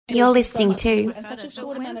You're listening to and such a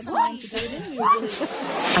short amount of time to do it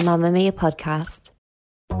in. a Mamma Mia podcast.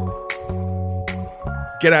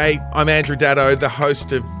 G'day, I'm Andrew Daddo, the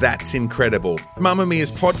host of That's Incredible, Mamma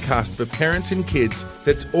Mia's podcast for parents and kids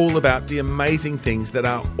that's all about the amazing things that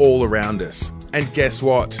are all around us. And guess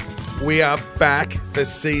what? We are back for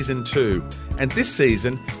season 2. And this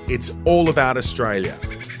season, it's all about Australia.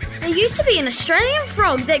 There used to be an Australian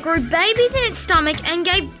frog that grew babies in its stomach and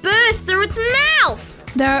gave birth through its mouth.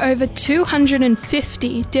 There are over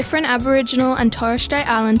 250 different Aboriginal and Torres Strait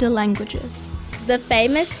Islander languages. The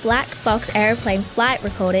famous black box aeroplane flight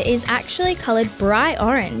recorder is actually coloured bright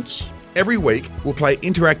orange. Every week, we'll play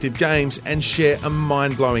interactive games and share a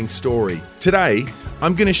mind-blowing story. Today,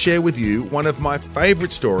 I'm going to share with you one of my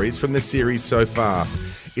favourite stories from the series so far.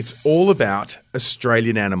 It's all about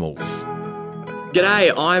Australian animals.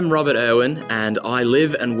 G'day, I'm Robert Irwin and I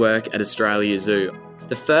live and work at Australia Zoo.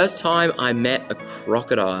 The first time I met a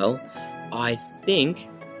crocodile, I think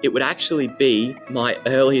it would actually be my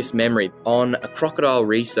earliest memory on a crocodile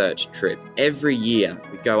research trip. Every year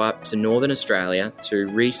we go up to Northern Australia to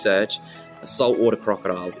research saltwater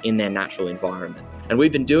crocodiles in their natural environment. And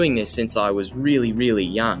we've been doing this since I was really, really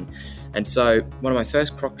young. And so one of my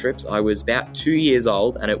first croc trips, I was about 2 years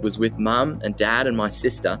old and it was with Mum and Dad and my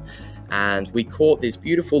sister. And we caught this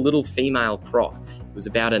beautiful little female croc. It was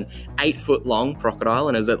about an 8-foot long crocodile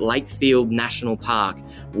and it was at Lakefield National Park,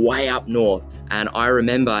 way up north. And I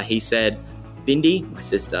remember he said, Bindi, my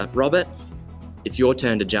sister, Robert, it's your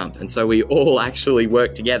turn to jump. And so we all actually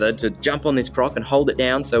worked together to jump on this croc and hold it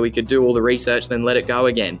down so we could do all the research, then let it go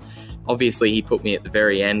again. Obviously, he put me at the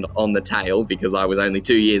very end on the tail because I was only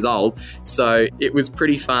 2 years old. So it was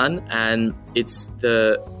pretty fun and it's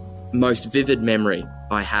the most vivid memory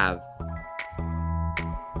I have.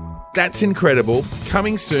 That's Incredible,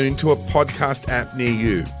 coming soon to a podcast app near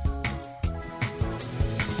you.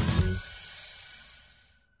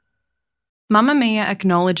 Mamma Mia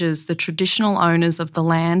acknowledges the traditional owners of the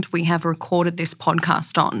land we have recorded this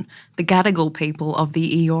podcast on, the Gadigal people of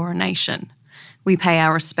the Eora Nation. We pay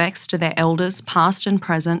our respects to their elders, past and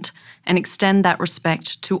present, and extend that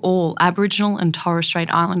respect to all Aboriginal and Torres Strait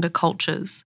Islander cultures.